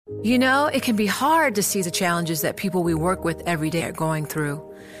You know, it can be hard to see the challenges that people we work with every day are going through.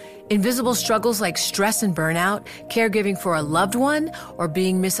 Invisible struggles like stress and burnout, caregiving for a loved one, or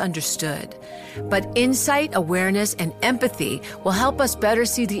being misunderstood. But insight, awareness, and empathy will help us better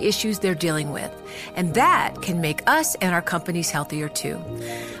see the issues they're dealing with. And that can make us and our companies healthier too.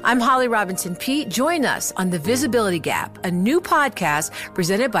 I'm Holly Robinson Peete. Join us on The Visibility Gap, a new podcast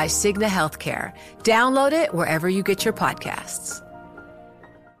presented by Cigna Healthcare. Download it wherever you get your podcasts.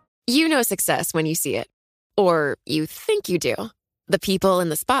 You know success when you see it. Or you think you do. The people in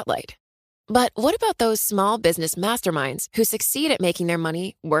the spotlight. But what about those small business masterminds who succeed at making their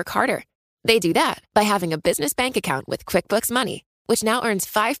money work harder? They do that by having a business bank account with QuickBooks Money, which now earns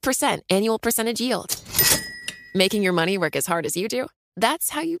 5% annual percentage yield. Making your money work as hard as you do?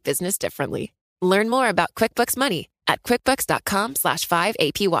 That's how you business differently. Learn more about QuickBooks Money at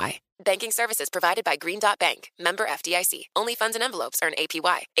quickbooks.com/5APY. Banking services provided by Green Dot Bank. Member FDIC. Only funds and envelopes earn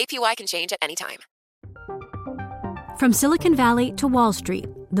APY. APY can change at any time. From Silicon Valley to Wall Street,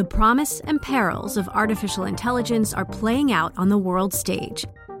 the promise and perils of artificial intelligence are playing out on the world stage.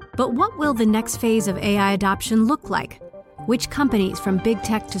 But what will the next phase of AI adoption look like? Which companies from big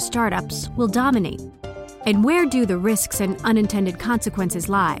tech to startups will dominate? And where do the risks and unintended consequences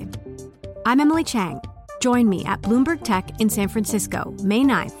lie? I'm Emily Chang. Join me at Bloomberg Tech in San Francisco, May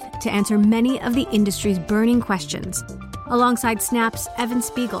 9th, to answer many of the industry's burning questions, alongside Snap's Evan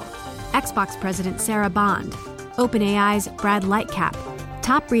Spiegel, Xbox President Sarah Bond, OpenAI's Brad Lightcap,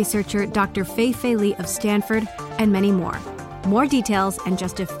 top researcher Dr. Fei-Fei Li of Stanford, and many more. More details and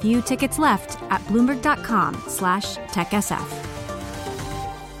just a few tickets left at Bloomberg.com/TechSF.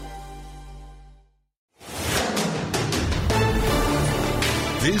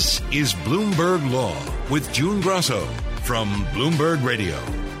 This is Bloomberg Law with June Grasso from Bloomberg Radio.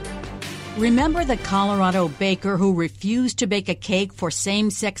 Remember the Colorado baker who refused to bake a cake for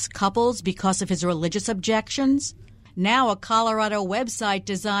same-sex couples because of his religious objections? Now a Colorado website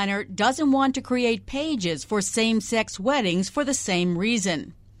designer doesn't want to create pages for same-sex weddings for the same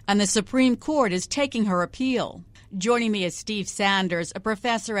reason. And the Supreme Court is taking her appeal. Joining me is Steve Sanders, a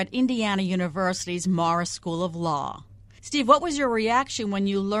professor at Indiana University's Morris School of Law. Steve, what was your reaction when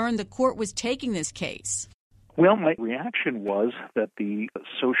you learned the court was taking this case? Well, my reaction was that the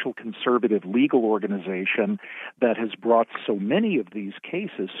social conservative legal organization that has brought so many of these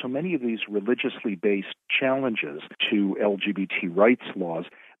cases, so many of these religiously based challenges to LGBT rights laws,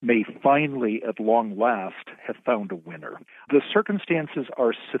 may finally, at long last, have found a winner. The circumstances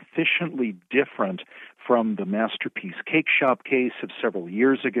are sufficiently different from the Masterpiece Cake Shop case of several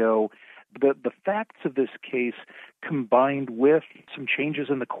years ago. The facts of this case, combined with some changes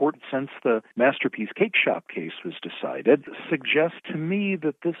in the court since the Masterpiece Cake Shop case was decided, suggest to me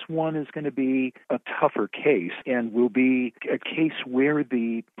that this one is going to be a tougher case and will be a case where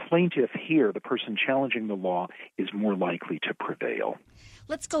the plaintiff here, the person challenging the law, is more likely to prevail.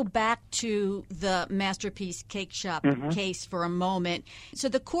 Let's go back to the Masterpiece Cake Shop case for a moment. So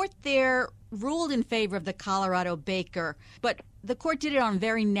the court there ruled in favor of the Colorado baker, but the court did it on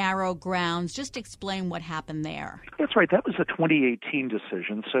very narrow grounds. Just explain what happened there. That's right. That was a 2018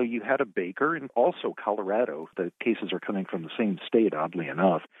 decision. So you had a baker and also Colorado. The cases are coming from the same state, oddly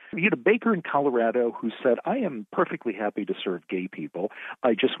enough. You had a baker in Colorado who said, I am perfectly happy to serve gay people.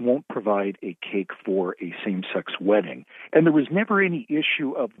 I just won't provide a cake for a same-sex wedding. And there was never any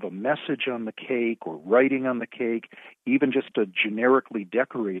issue of the message on the cake or writing on the cake, even just a generically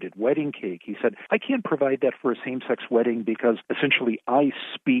decorated wedding cake. He said, I can't provide that for a same-sex wedding because essentially I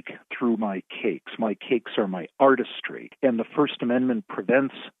speak through my cakes. My cakes are my artistry. And the First Amendment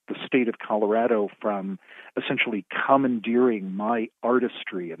prevents the state of Colorado from essentially commandeering my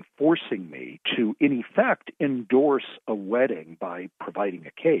artistry and forcing me to, in effect, endorse a wedding by providing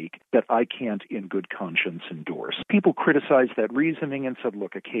a cake that I can't in good conscience endorse. People criticized that reasoning and said,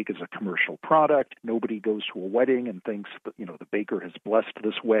 look, a cake is a commercial product. Nobody goes to a wedding and thinks that, the baker has blessed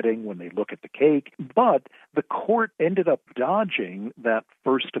this wedding when they look at the cake. But the court ended up dodging that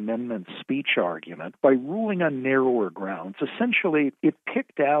First Amendment speech argument by ruling on narrower grounds. Essentially, it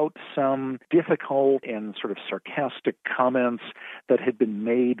picked out some difficult and sort of sarcastic comments that had been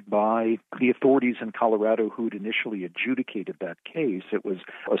made by the authorities in Colorado who had initially adjudicated that case. It was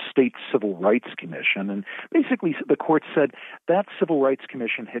a state civil rights commission. And basically, the court said that civil rights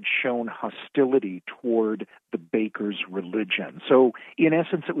commission had shown hostility toward the baker's religion. So, in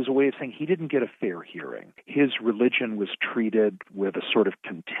essence, it was a way of saying he didn't get a fair hearing. His religion was treated with a sort of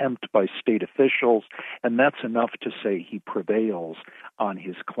contempt by state officials, and that's enough to say he prevails on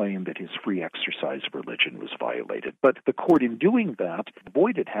his claim that his free exercise of religion was violated. But the court, in doing that,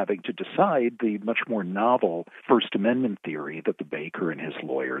 avoided having to decide the much more novel First Amendment theory that the baker and his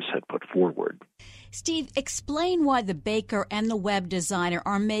lawyers had put forward. Steve, explain why the baker and the web designer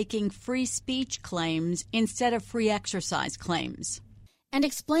are making free speech claims instead of free exercise claims. And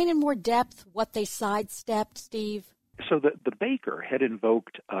explain in more depth what they sidestepped, Steve. So the baker had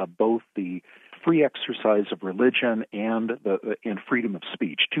invoked both the free exercise of religion and freedom of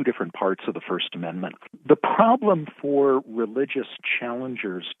speech, two different parts of the First Amendment. The problem for religious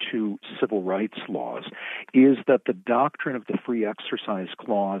challengers to civil rights laws is that the doctrine of the free exercise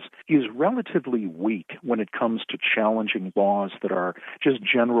clause is relatively weak when it comes to challenging laws that are just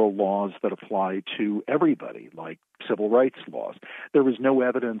general laws that apply to everybody, like civil rights laws. There was no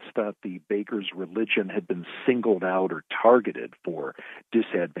evidence that the baker's religion had been singled out or targeted for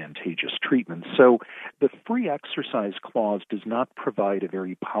disadvantageous treatment. So the free exercise clause does not provide a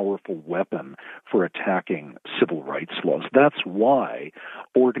very powerful weapon for attacking civil rights laws. That's why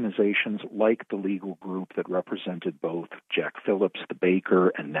organizations like the legal group that represented both Jack Phillips, the baker,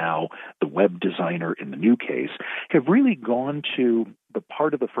 and now the web designer in the new case have really gone to the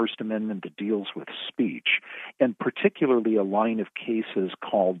part of the First Amendment that deals with speech, and particularly a line of cases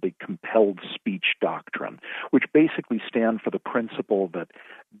called the compelled speech doctrine, which basically stand for the principle that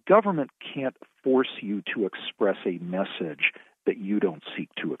government can't force you to express a message that you don't seek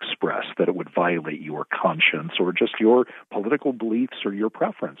to express, that it would violate your conscience or just your political beliefs or your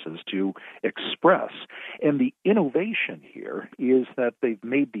preferences to express. And the innovation here is that they've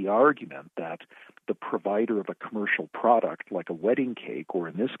made the argument that the provider of a commercial product like a wedding cake, or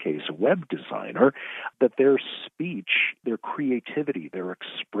in this case a web designer, that their speech, their creativity, their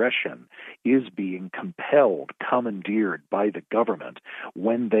expression is being compelled, commandeered by the government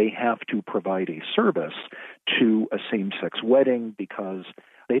when they have to provide a service to a same-sex wedding because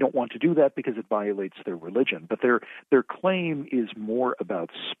they don't want to do that because it violates their religion. But their claim is more about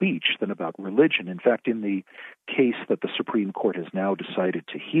speech than about religion. In fact, in the case that the Supreme Court has now decided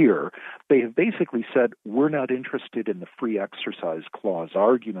to hear, they have basically said, we're not interested in the free exercise clause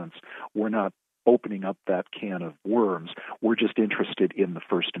arguments. We're not opening up that can of worms. We're just interested in the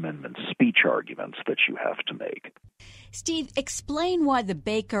First Amendment speech arguments that you have to make. Steve, explain why the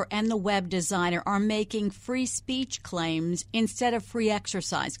baker and the web designer are making free speech claims instead of free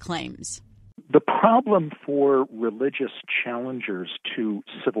exercise claims. The problem for religious challengers to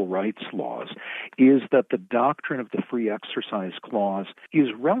civil rights laws is that the doctrine of the free exercise clause is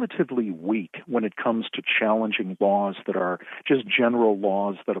relatively weak when it comes to challenging laws that are just general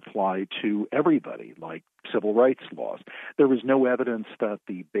laws that apply to everybody, like civil rights laws. There was no evidence that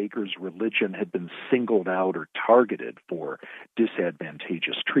the baker's religion had been singled out or targeted for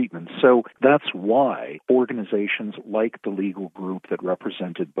disadvantageous treatment. So that's why organizations like the legal group that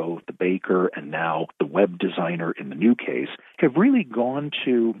represented both the baker and now the web designer in the new case have really gone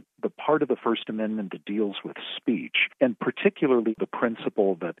to the part of the First Amendment that deals with speech, and particularly the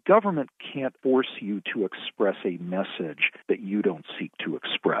principle that government can't force you to express a message that you don't seek to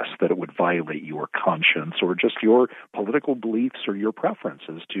express, that it would violate your conscience or just your political beliefs or your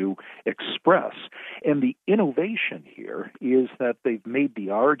preferences to express. And the innovation here is that they've made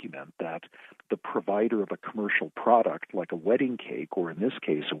the argument that the provider of a commercial product like a wedding cake, or in this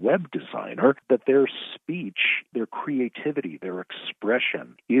case a web designer, that their speech, their creativity, their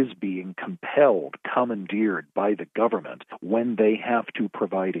expression is being compelled, commandeered by the government when they have to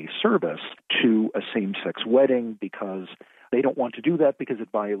provide a service to a same-sex wedding because they don't want to do that because it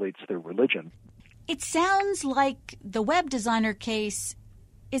violates their religion. It sounds like the web designer case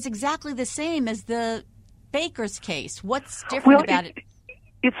is exactly the same as the baker's case. What's different about it?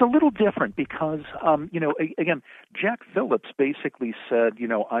 It's a little different because, again, Jack Phillips basically said,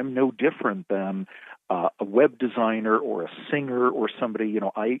 I'm no different than a web designer or a singer or somebody.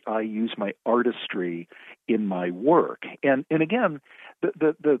 I use my artistry in my work. And again,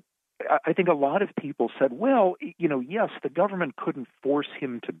 I think a lot of people said, well, yes, the government couldn't force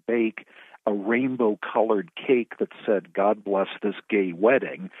him to bake a rainbow-colored cake that said, God bless this gay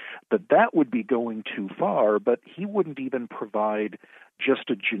wedding, that would be going too far, but he wouldn't even provide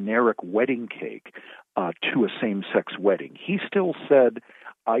just a generic wedding cake to a same-sex wedding. He still said,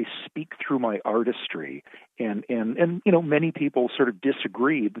 I speak through my artistry, And many people sort of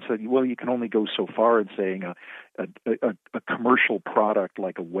disagreed and said, well, you can only go so far in saying a commercial product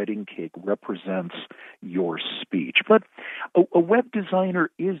like a wedding cake represents your speech. But a web designer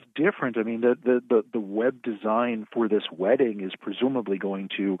is different. I mean, the web design for this wedding is presumably going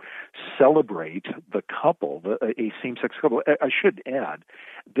to celebrate the couple, a same-sex couple. I should add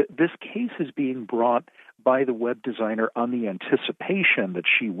that this case is being brought by the web designer on the anticipation that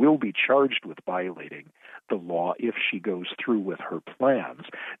she will be charged with violating the law if she goes through with her plans.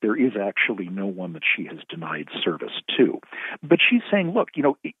 There is actually no one that she has denied service to. But she's saying, look,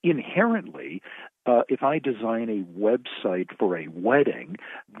 inherently, if I design a website for a wedding,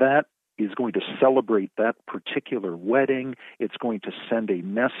 that is going to celebrate that particular wedding. It's going to send a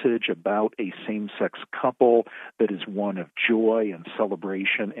message about a same-sex couple that is one of joy and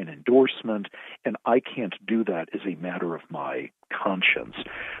celebration and endorsement, and I can't do that as a matter of my conscience.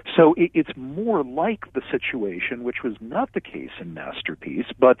 So it's more like the situation, which was not the case in Masterpiece,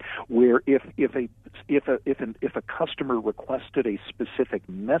 but where if a customer requested a specific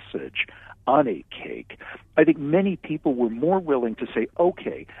message on a cake, I think many people were more willing to say,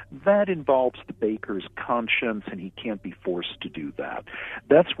 okay, that involves the baker's conscience and he can't be forced to do that.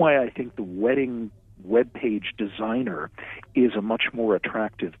 That's why I think the wedding web page designer is a much more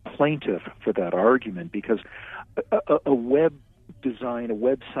attractive plaintiff for that argument, because a web design, a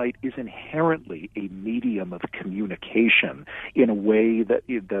website, is inherently a medium of communication in a way that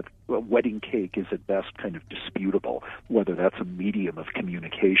a wedding cake is at best kind of disputable, whether that's a medium of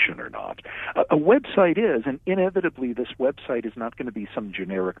communication or not. A website is, and inevitably this website is not going to be some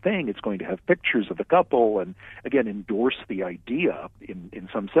generic thing. It's going to have pictures of the couple and, again, endorse the idea in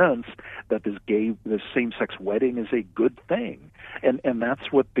some sense that this same-sex wedding is a good thing. And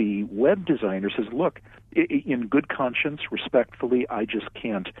that's what the web designer says, look, in good conscience, respectfully, I just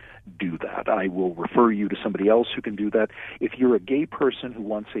can't do that. I will refer you to somebody else who can do that. If you're a gay person who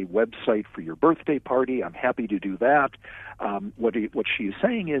wants a website for your birthday party, I'm happy to do that. What she is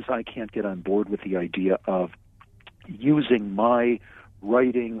saying is I can't get on board with the idea of using my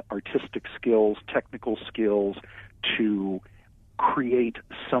writing, artistic skills, technical skills to create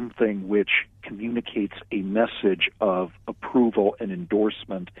something which communicates a message of approval and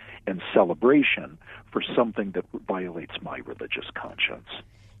endorsement and celebration for something that violates my religious conscience.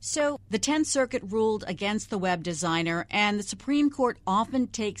 So the 10th Circuit ruled against the web designer, and the Supreme Court often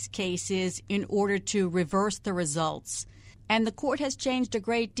takes cases in order to reverse the results. And the court has changed a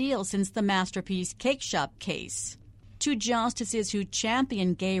great deal since the Masterpiece Cake Shop case. Two justices who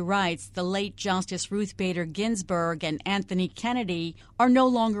championed gay rights, the late Justice Ruth Bader Ginsburg and Anthony Kennedy, are no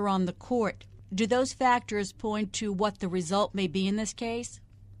longer on the court. Do those factors point to what the result may be in this case?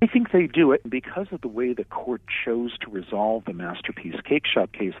 I think they do it because of the way the court chose to resolve the Masterpiece Cake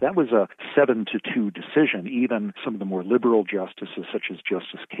Shop case. That was a 7-2 decision. Even some of the more liberal justices, such as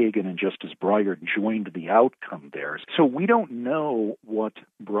Justice Kagan and Justice Breyer, joined the outcome there. So we don't know what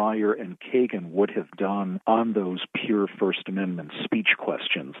Breyer and Kagan would have done on those pure First Amendment speech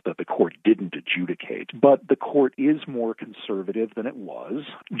questions that the court didn't adjudicate. But the court is more conservative than it was.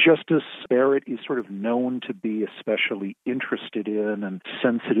 Justice Barrett is sort of known to be especially interested in and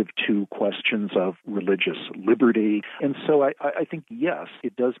sensitive to questions of religious liberty. And so I think, yes,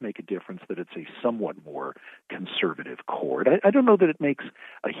 it does make a difference that it's a somewhat more conservative court. I don't know that it makes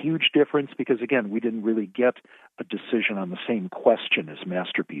a huge difference because, again, we didn't really get a decision on the same question as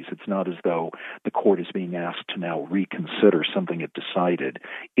Masterpiece. It's not as though the court is being asked to now reconsider something it decided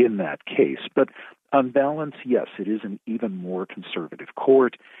in that case. But on balance, yes, it is an even more conservative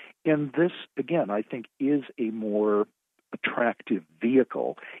court. And this, again, I think is a more attractive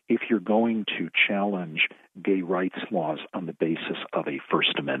vehicle if you're going to challenge gay rights laws on the basis of a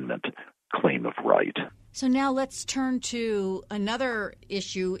First Amendment claim of right. So now let's turn to another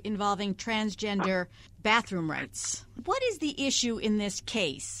issue involving transgender bathroom rights. What is the issue in this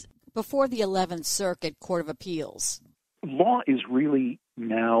case? Before the 11th Circuit Court of Appeals, law is really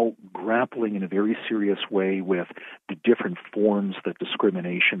now grappling in a very serious way with the different forms that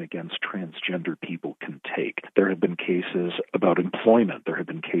discrimination against transgender people can take. There have been cases about employment. There have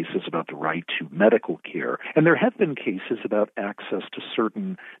been cases about the right to medical care. And there have been cases about access to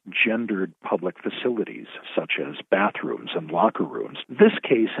certain gendered public facilities, such as bathrooms and locker rooms. This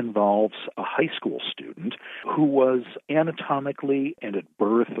case involves a high school student who was anatomically and at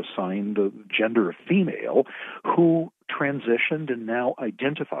birth assigned the gender of female, who transitioned and now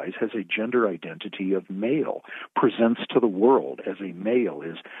identifies, has a gender identity of male, presents to the world as a male,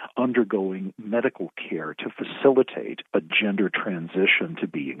 is undergoing medical care to facilitate a gender transition to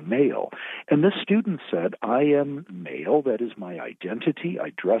being male. And this student said, I am male, that is my identity,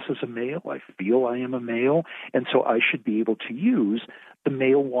 I dress as a male, I feel I am a male, and so I should be able to use the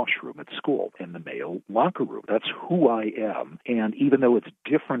male washroom at school and the male locker room. That's who I am. And even though it's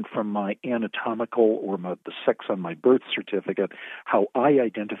different from my anatomical or the sex on my birth certificate, how I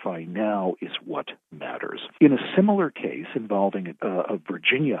identify now is what matters. In a similar case involving a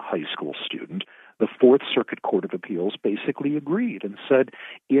Virginia high school student, the Fourth Circuit Court of Appeals basically agreed and said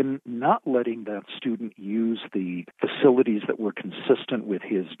in not letting that student use the facilities that were consistent with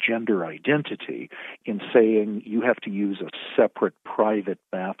his gender identity, in saying you have to use a separate private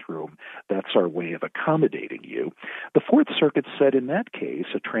bathroom, that's our way of accommodating you. The Fourth Circuit said in that case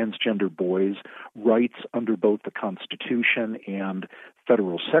a transgender boy's rights under both the Constitution and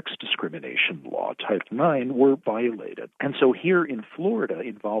federal sex discrimination law, Title IX, were violated. And so here in Florida,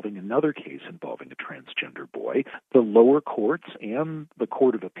 involving another case involving a transgender boy, the lower courts and the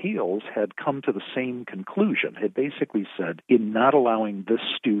Court of Appeals had come to the same conclusion, had basically said in not allowing this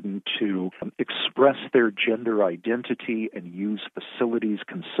student to express their gender identity and use facilities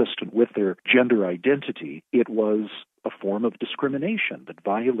consistent with their gender identity, it was a form of discrimination that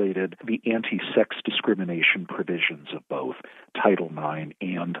violated the anti-sex discrimination provisions of both Title IX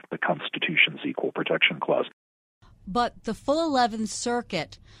and the Constitution's Equal Protection Clause. But the full 11th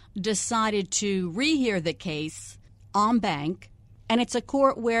Circuit decided to rehear the case en banc, and it's a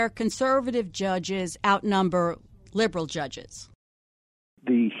court where conservative judges outnumber liberal judges.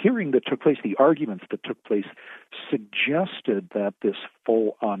 The hearing that took place, the arguments that took place, suggested that this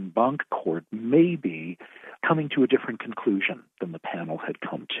full en banc court may be coming to a different conclusion than the panel had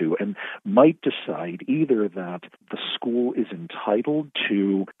come to, and might decide either that the school is entitled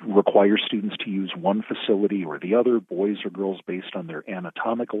to require students to use one facility or the other, boys or girls based on their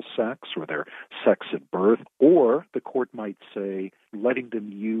anatomical sex or their sex at birth, or the court might say letting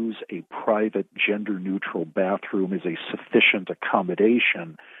them use a private gender-neutral bathroom is a sufficient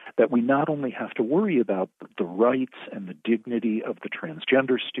accommodation, that we not only have to worry about the rights and the dignity of the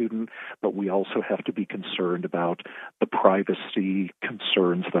transgender student, but we also have to be concerned about the privacy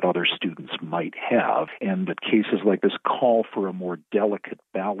concerns that other students might have, and that cases like this call for a more delicate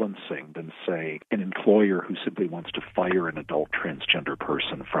balancing than, say, an employer who simply wants to fire an adult transgender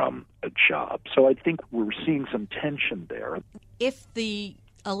person from a job. So I think we're seeing some tension there. If the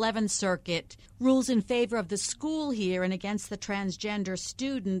 11th Circuit rules in favor of the school here and against the transgender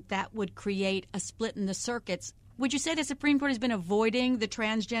student, that would create a split in the circuits. Would you say the Supreme Court has been avoiding the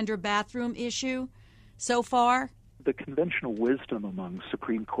transgender bathroom issue so far? The conventional wisdom among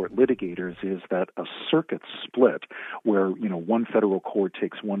Supreme Court litigators is that a circuit split, where one federal court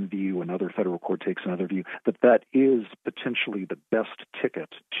takes one view, another federal court takes another view, that is potentially the best ticket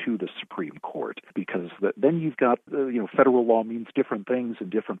to the Supreme Court, because then you've got federal law means different things in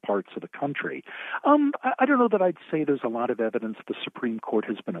different parts of the country. I don't know that I'd say there's a lot of evidence the Supreme Court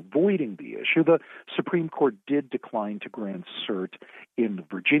has been avoiding the issue. The Supreme Court did decline to grant cert in the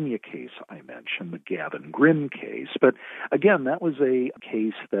Virginia case I mentioned, the Gavin Grimm case. But again, that was a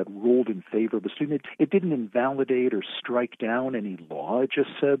case that ruled in favor of the student. It didn't invalidate or strike down any law. It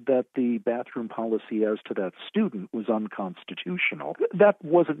just said that the bathroom policy as to that student was unconstitutional. That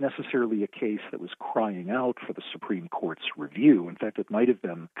wasn't necessarily a case that was crying out for the Supreme Court's review. In fact, it might have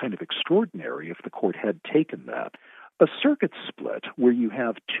been kind of extraordinary if the court had taken that. A circuit split where you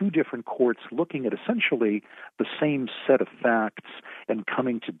have two different courts looking at essentially the same set of facts and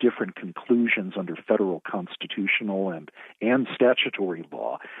coming to different conclusions under federal constitutional and statutory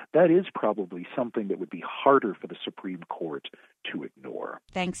law, that is probably something that would be harder for the Supreme Court to ignore.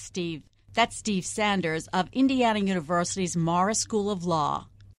 Thanks, Steve. That's Steve Sanders of Indiana University's Morris School of Law.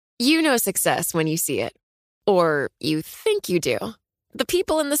 You know success when you see it. Or you think you do. The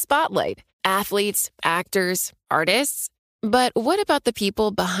people in the spotlight. Athletes, actors, artists. But what about the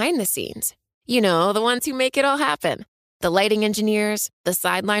people behind the scenes? You know, the ones who make it all happen. The lighting engineers, the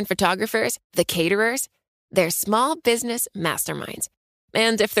sideline photographers, the caterers. They're small business masterminds.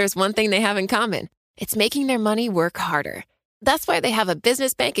 And if there's one thing they have in common, it's making their money work harder. That's why they have a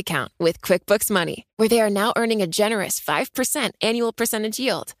business bank account with QuickBooks Money, where they are now earning a generous 5% annual percentage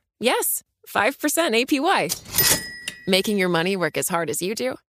yield. Yes, 5% APY. Making your money work as hard as you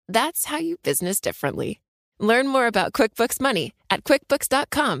do? That's how you business differently. Learn more about QuickBooks Money at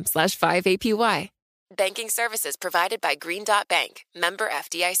QuickBooks.com/5APY. Banking services provided by Green Dot Bank. Member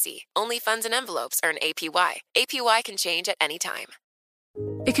FDIC. Only funds and envelopes earn APY. APY can change at any time.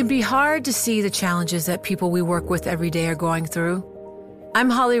 It can be hard to see the challenges that people we work with every day are going through. I'm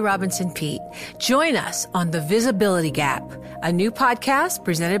Holly Robinson Peete. Join us on The Visibility Gap, a new podcast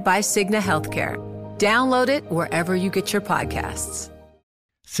presented by Cigna Healthcare. Download it wherever you get your podcasts.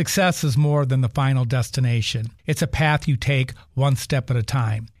 Success is more than the final destination. It's a path you take one step at a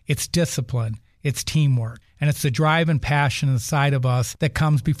time. It's discipline, it's teamwork, and it's the drive and passion inside of us that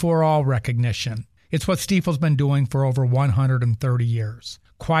comes before all recognition. It's what Stifel's been doing for over 130 years.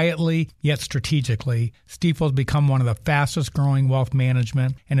 Quietly, yet strategically, Stifel's become one of the fastest growing wealth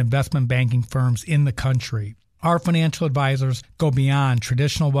management and investment banking firms in the country. Our financial advisors go beyond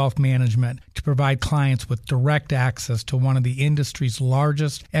traditional wealth management to provide clients with direct access to one of the industry's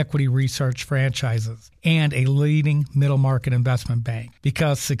largest equity research franchises and a leading middle market investment bank,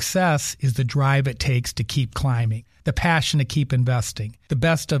 because success is the drive it takes to keep climbing, the passion to keep investing, the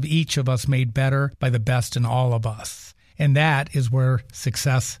best of each of us made better by the best in all of us. And that is where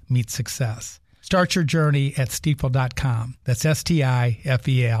success meets success. Start your journey at Stifel.com. That's Stifel.com.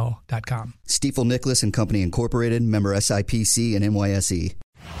 Stifel Nicholas and Company Incorporated, member SIPC and NYSE.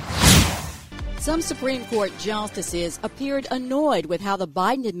 Some Supreme Court justices appeared annoyed with how the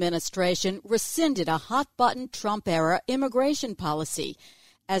Biden administration rescinded a hot-button Trump-era immigration policy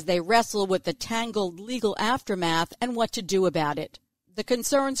as they wrestle with the tangled legal aftermath and what to do about it. The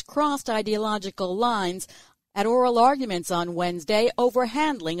concerns crossed ideological lines at oral arguments on Wednesday over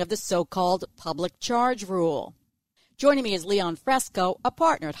handling of the so-called public charge rule. Joining me is Leon Fresco, a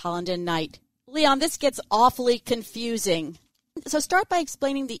partner at Holland & Knight. Leon, this gets awfully confusing. So start by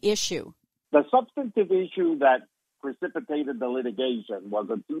explaining the issue. The substantive issue that precipitated the litigation was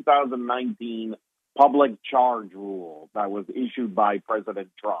a 2019 public charge rule that was issued by President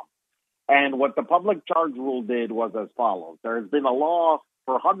Trump. And what the public charge rule did was as follows. There has been a law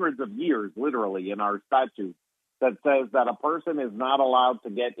for hundreds of years, literally, in our statute that says that a person is not allowed to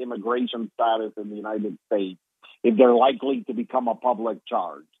get immigration status in the United States if they're likely to become a public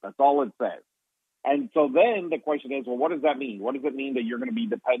charge. That's all it says. And so then the question is, well, what does that mean? What does it mean that you're going to be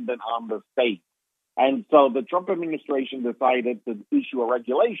dependent on the state? And so the Trump administration decided to issue a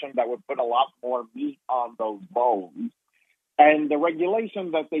regulation that would put a lot more meat on those bones. And the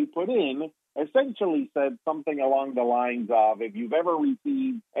regulation that they put in essentially said something along the lines of, if you've ever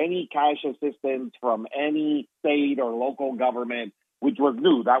received any cash assistance from any state or local government, which was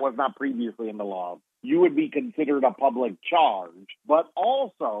new, that was not previously in the law, you would be considered a public charge. But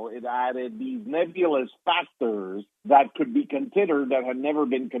also it added these nebulous factors that could be considered that had never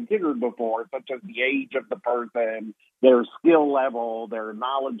been considered before, such as the age of the person, their skill level, their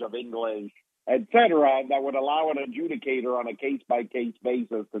knowledge of English, etc., that would allow an adjudicator on a case-by-case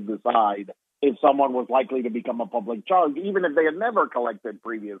basis to decide if someone was likely to become a public charge, even if they had never collected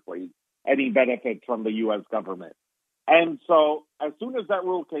previously any benefits from the U.S. government. And so as soon as that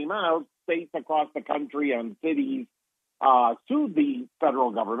rule came out, states across the country and cities sued the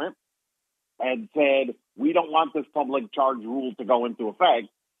federal government and said, we don't want this public charge rule to go into effect.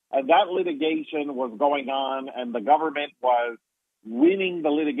 And that litigation was going on, and the government was winning the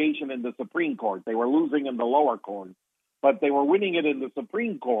litigation in the Supreme Court. They were losing in the lower court, but they were winning it in the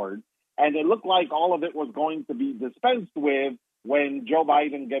Supreme Court. And it looked like all of it was going to be dispensed with when Joe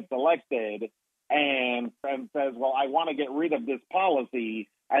Biden gets elected and says, well, I want to get rid of this policy.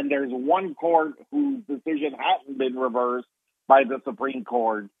 And there's one court whose decision hasn't been reversed by the Supreme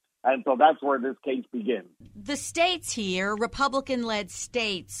Court. And so that's where this case begins. The states here, Republican-led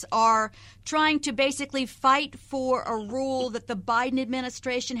states, are trying to basically fight for a rule that the Biden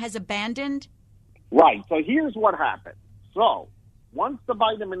administration has abandoned? Right. So here's what happened. So once the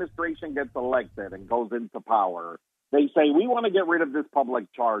Biden administration gets elected and goes into power, they say, we want to get rid of this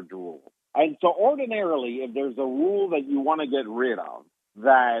public charge rule. And so ordinarily, if there's a rule that you want to get rid of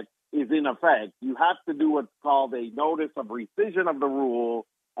that is in effect, you have to do what's called a notice of rescission of the rule.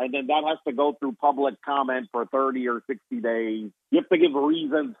 And then that has to go through public comment for 30 or 60 days. You have to give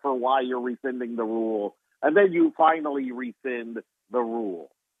reasons for why you're rescinding the rule. And then you finally rescind the rule.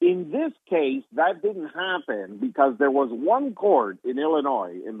 In this case, that didn't happen because there was one court in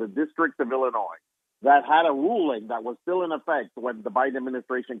Illinois, in the District of Illinois, that had a ruling that was still in effect when the Biden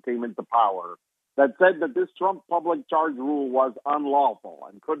administration came into power that said that this Trump public charge rule was unlawful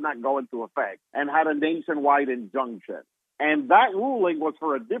and could not go into effect and had a nationwide injunction. And that ruling was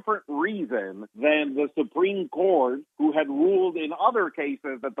for a different reason than the Supreme Court, who had ruled in other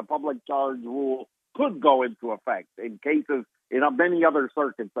cases that the public charge rule could go into effect in cases in many other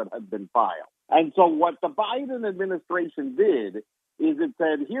circuits that had been filed. And so what the Biden administration did is it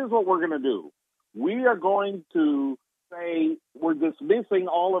said, here's what we're going to do. We are going to say we're dismissing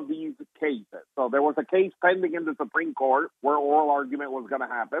all of these cases. So there was a case pending in the Supreme Court where oral argument was going to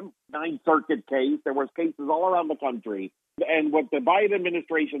happen. Ninth Circuit case. There was cases all around the country. And what the Biden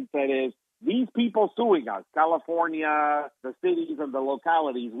administration said is, these people suing us, California, the cities and the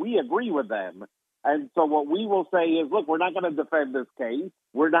localities, we agree with them. And so what we will say is, look, we're not going to defend this case.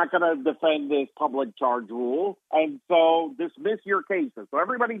 We're not going to defend this public charge rule. And so dismiss your cases. So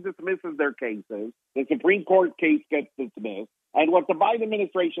everybody dismisses their cases. The Supreme Court case gets dismissed. And what the Biden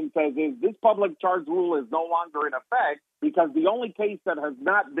administration says is this public charge rule is no longer in effect because the only case that has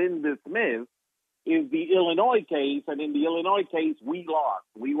not been dismissed is the Illinois case. And in the Illinois case, we lost.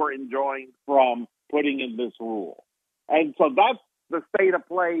 We were enjoined from putting in this rule. And so that's the state of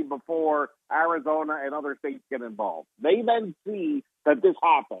play before Arizona and other states get involved. They then see that this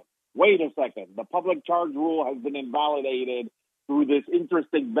happened. Wait a second. The public charge rule has been invalidated through this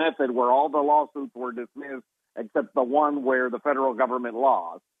interesting method where all the lawsuits were dismissed except the one where the federal government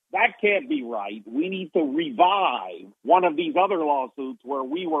lost. That can't be right. We need to revive one of these other lawsuits where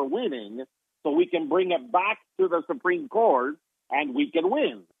we were winning so we can bring it back to the Supreme Court and we can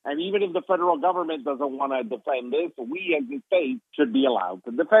win. And even if the federal government doesn't want to defend this, we as a state should be allowed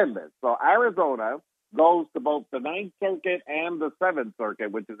to defend it. So Arizona goes to both the Ninth Circuit and the Seventh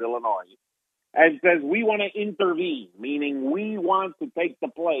Circuit, which is Illinois, and says we want to intervene, meaning we want to take the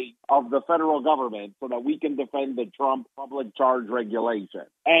place of the federal government so that we can defend the Trump public charge regulation.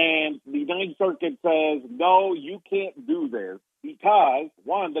 And the Ninth Circuit says, no, you can't do this because,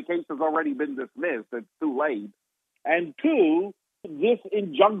 one, the case has already been dismissed. It's too late. And two, this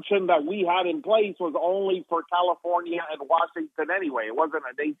injunction that we had in place was only for California and Washington anyway. It wasn't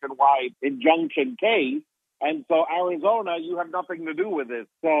a nationwide injunction case. And so Arizona, you have nothing to do with this.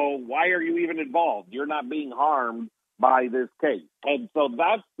 So why are you even involved? You're not being harmed by this case. And so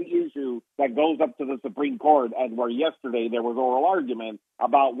that's the issue that goes up to the Supreme Court, and where yesterday there was oral argument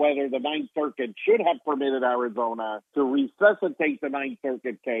about whether the Ninth Circuit should have permitted Arizona to resuscitate the Ninth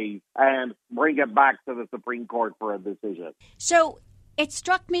Circuit case and bring it back to the Supreme Court for a decision. So it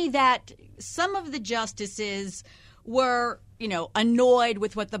struck me that some of the justices were, annoyed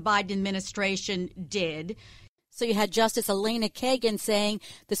with what the Biden administration did. So you had Justice Elena Kagan saying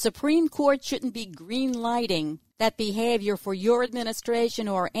the Supreme Court shouldn't be green-lighting that behavior for your administration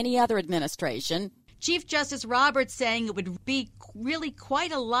or any other administration. Chief Justice Roberts saying it would be really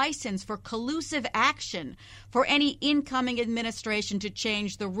quite a license for collusive action for any incoming administration to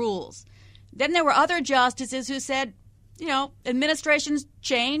change the rules. Then there were other justices who said, administrations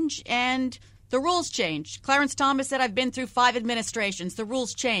change and the rules change. Clarence Thomas said, I've been through 5 administrations. The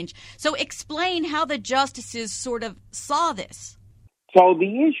rules change. So explain how the justices sort of saw this. So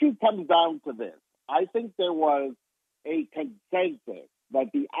the issue comes down to this. I think there was a consensus that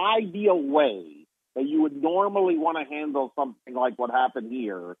the ideal way that you would normally want to handle something like what happened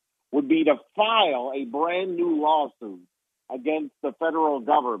here would be to file a brand new lawsuit against the federal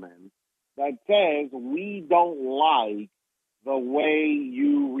government that says we don't like the way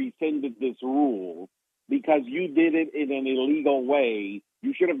you rescinded this rule because you did it in an illegal way.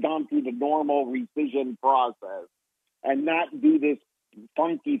 You should have gone through the normal rescission process and not do this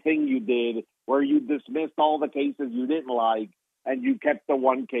funky thing you did where you dismissed all the cases you didn't like and you kept the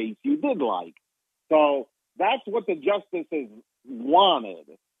one case you did like. So that's what the justices wanted.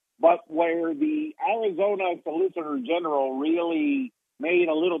 But where the Arizona Solicitor General really made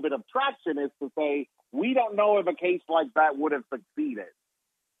a little bit of traction is to say, we don't know if a case like that would have succeeded.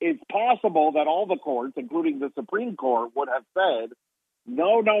 It's possible that all the courts, including the Supreme Court, would have said,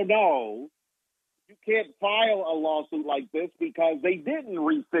 no, you can't file a lawsuit like this because they didn't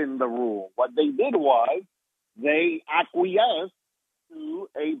rescind the rule. What they did was they acquiesced to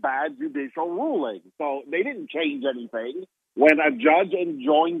a bad judicial ruling. So they didn't change anything. When a judge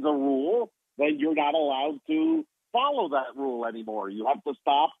enjoins a rule, then you're not allowed to follow that rule anymore. You have to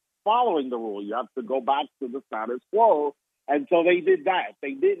stop following the rule. You have to go back to the status quo. And so they did that.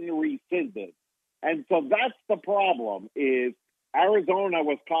 They didn't rescind it. And so that's the problem, is Arizona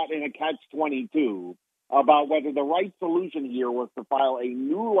was caught in a catch-22 about whether the right solution here was to file a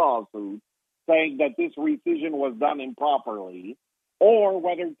new lawsuit saying that this rescission was done improperly, or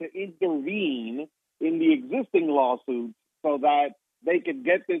whether to intervene in the existing lawsuits so that they could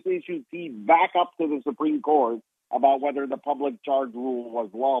get this issue teed back up to the Supreme Court about whether the public charge rule was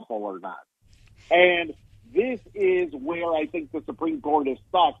lawful or not. And this is where I think the Supreme Court is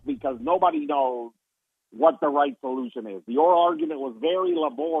stuck because nobody knows what the right solution is. The oral argument was very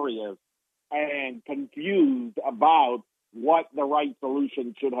laborious and confused about what the right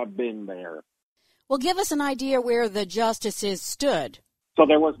solution should have been there. Well, give us an idea where the justices stood. So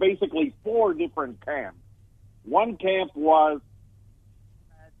there was basically 4 different camps. One camp was,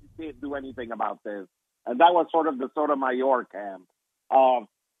 you can't do anything about this. And that was sort of the Sotomayor camp of,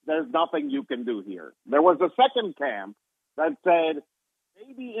 there's nothing you can do here. There was a second camp that said,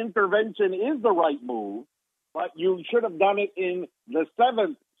 maybe intervention is the right move, but you should have done it in the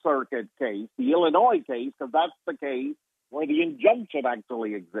Seventh Circuit case, the Illinois case, because that's the case where the injunction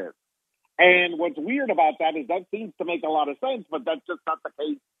actually exists. And what's weird about that is that seems to make a lot of sense, but that's just not the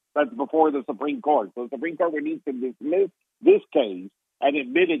case that's before the Supreme Court. So the Supreme Court would need to dismiss this case and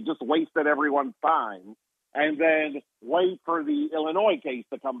admit it just wasted everyone's time, and then wait for the Illinois case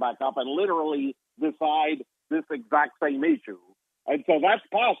to come back up and literally decide this exact same issue. And so that's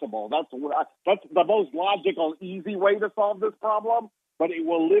possible. That's the most logical, easy way to solve this problem. But it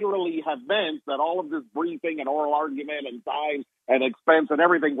will literally have meant that all of this briefing and oral argument and time and expense and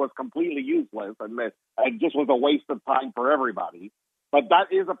everything was completely useless, and it just was a waste of time for everybody. But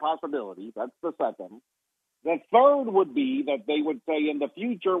that is a possibility. That's the second. The third would be that they would say in the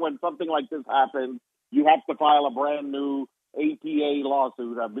future, when something like this happens, you have to file a brand new APA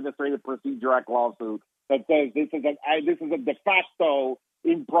lawsuit, Administrative Procedure Act lawsuit, that says this is a de facto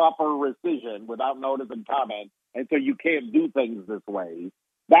improper rescission without notice and comment, and so you can't do things this way.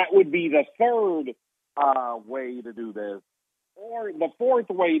 That would be the third way to do this. Or the fourth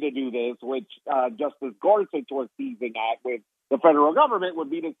way to do this, which Justice Gorsuch was teasing at with the federal government,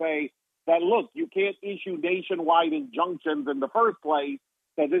 would be to say that, look, you can't issue nationwide injunctions in the first place,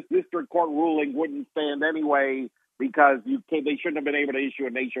 so this district court ruling wouldn't stand anyway because they shouldn't have been able to issue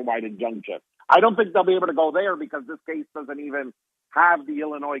a nationwide injunction. I don't think they'll be able to go there because this case doesn't even have the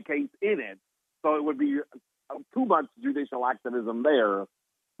Illinois case in it, so it would be too much judicial activism there.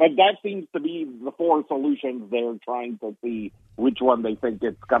 But that seems to be the four solutions they're trying to see which one they think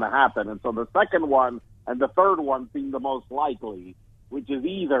it's going to happen. And so the second one and the third one seem the most likely, which is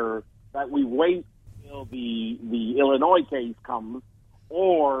either that we wait until the Illinois case comes,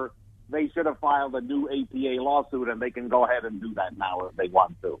 or they should have filed a new APA lawsuit, and they can go ahead and do that now if they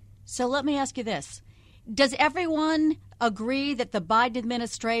want to. So let me ask you this. Does everyone agree that the Biden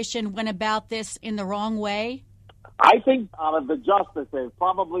administration went about this in the wrong way? I think out of the justices,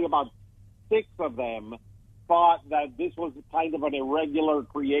 probably about 6 of them thought that this was kind of an irregular,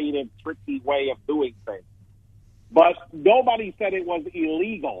 creative, tricky way of doing things. But nobody said it was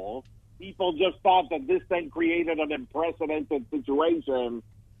illegal. People just thought that this then created an unprecedented situation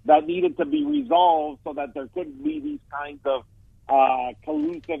that needed to be resolved so that there couldn't be these kinds of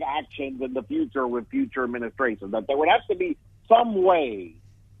collusive actions in the future with future administrations. That there would have to be some way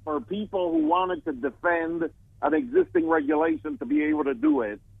for people who wanted to defend an existing regulation to be able to do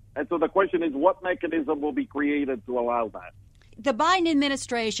it. And so the question is, what mechanism will be created to allow that? The Biden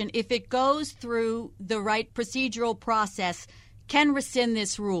administration, if it goes through the right procedural process, can rescind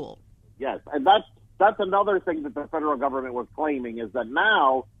this rule. Yes, and that's another thing that the federal government was claiming, is that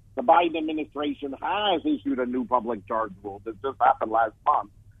now the Biden administration has issued a new public charge rule that just happened last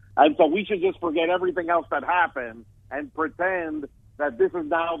month. And so we should just forget everything else that happened and pretend that this is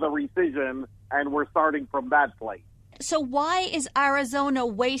now the rescission and we're starting from that place. So why is Arizona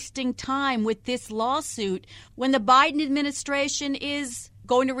wasting time with this lawsuit when the Biden administration is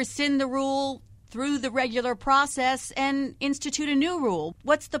going to rescind the rule through the regular process and institute a new rule?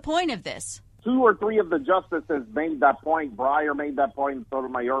 What's the point of this? 2 or 3 of the justices made that point. Breyer made that point,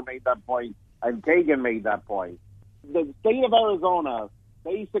 Sotomayor made that point, and Kagan made that point. The state of Arizona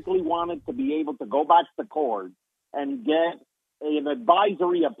basically wanted to be able to go back to court and get an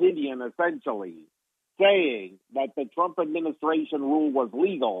advisory opinion, essentially, saying that the Trump administration rule was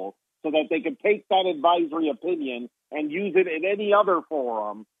legal, so that they could take that advisory opinion and use it in any other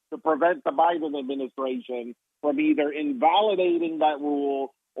forum to prevent the Biden administration from either invalidating that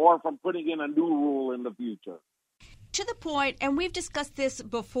rule or from putting in a new rule in the future. To the point, and we've discussed this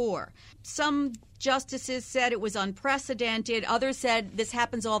before, some justices said it was unprecedented. Others said this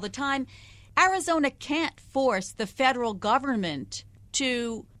happens all the time. Arizona can't force the federal government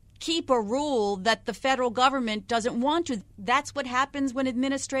to keep a rule that the federal government doesn't want to. That's what happens when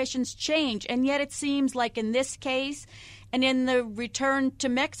administrations change. And yet it seems like in this case and in the return to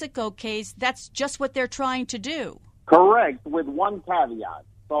Mexico case, that's just what they're trying to do. Correct, with one caveat.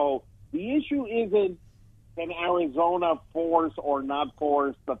 So the issue isn't can Arizona force or not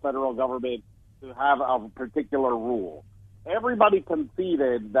force the federal government to have a particular rule. Everybody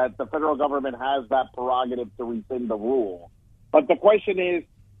conceded that the federal government has that prerogative to rescind the rule. But the question is,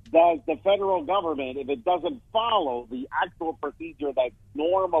 does the federal government, if it doesn't follow the actual procedure that's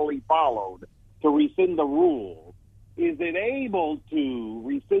normally followed to rescind the rule, is it able to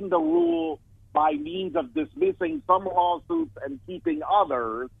rescind the rule by means of dismissing some lawsuits and keeping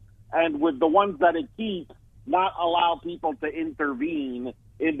others, and with the ones that it keeps, not allow people to intervene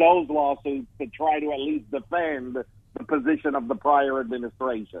in those lawsuits to try to at least defend the position of the prior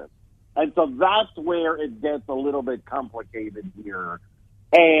administration. And so that's where it gets a little bit complicated here.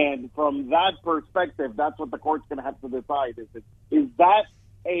 And from that perspective, that's what the court's going to have to decide. Is that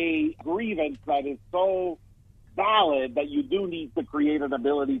a grievance that is so valid that you do need to create an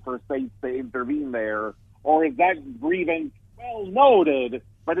ability for states to intervene there? Or is that grievance well noted,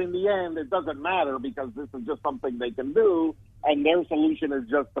 but in the end it doesn't matter because this is just something they can do, and their solution is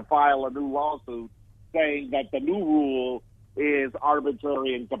just to file a new lawsuit saying that the new rule is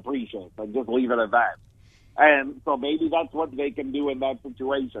arbitrary and capricious and just leave it at that. And so maybe that's what they can do in that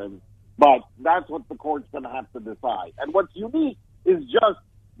situation, but that's what the court's going to have to decide. And what's unique is just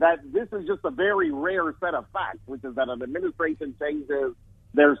that this is just a very rare set of facts, which is that an administration changes,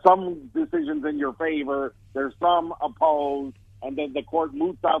 there's some decisions in your favor, there's some opposed, and then the court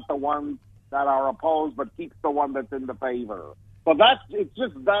moots out the ones that are opposed but keeps the one that's in the favor. So it's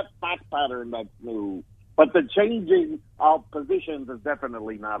just that fact pattern that's new. But the changing of positions is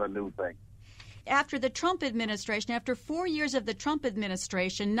definitely not a new thing. After the Trump administration, after 4 years of the Trump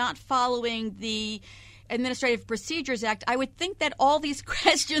administration not following the Administrative Procedures Act, I would think that all these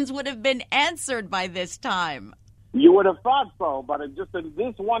questions would have been answered by this time. You would have thought so, but in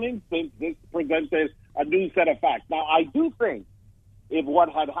this one instance, this presented a new set of facts. Now, I do think if what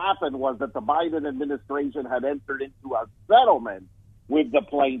had happened was that the Biden administration had entered into a settlement with the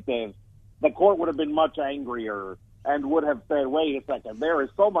plaintiffs, the court would have been much angrier and would have said, wait a second, there is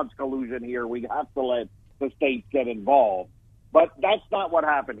so much collusion here, we have to let the states get involved. But that's not what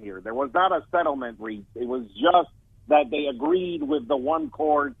happened here. There was not a settlement reached. It was just that they agreed with the one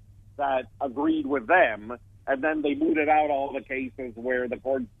court that agreed with them, and then they mooted out all the cases where the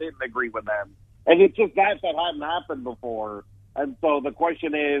courts didn't agree with them. And it's just that hadn't happened before. And so the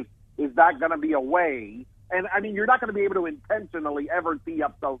question is that going to be a way? And, I mean, you're not going to be able to intentionally ever tee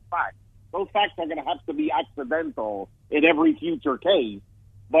up those facts. Those facts are going to have to be accidental in every future case.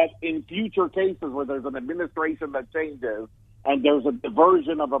 But in future cases where there's an administration that changes and there's a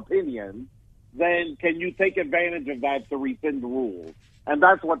diversion of opinion, then can you take advantage of that to rescind rules? And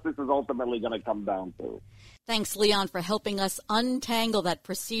that's what this is ultimately going to come down to. Thanks, Leon, for helping us untangle that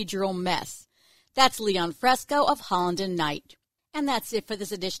procedural mess. That's Leon Fresco of Holland and Knight. And that's it for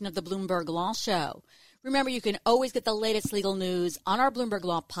this edition of the Bloomberg Law Show. Remember, you can always get the latest legal news on our Bloomberg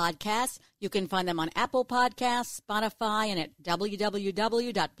Law podcasts. You can find them on Apple Podcasts, Spotify, and at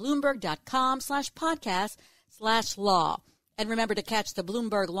www.bloomberg.com/podcast/law. And remember to catch the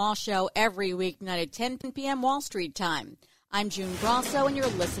Bloomberg Law Show every weeknight at 10 p.m. Wall Street time. I'm June Grosso, and you're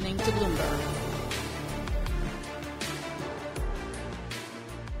listening to Bloomberg.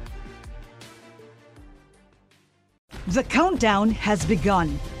 The countdown has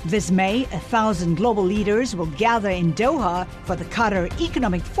begun. This May, 1,000 global leaders will gather in Doha for the Qatar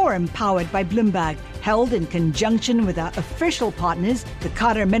Economic Forum powered by Bloomberg, held in conjunction with our official partners, the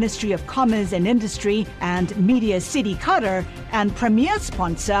Qatar Ministry of Commerce and Industry and Media City Qatar, and premier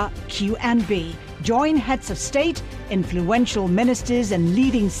sponsor QNB. Join heads of state, influential ministers, and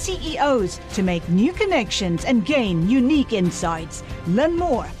leading CEOs to make new connections and gain unique insights. Learn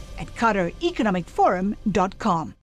more at QatarEconomicForum.com.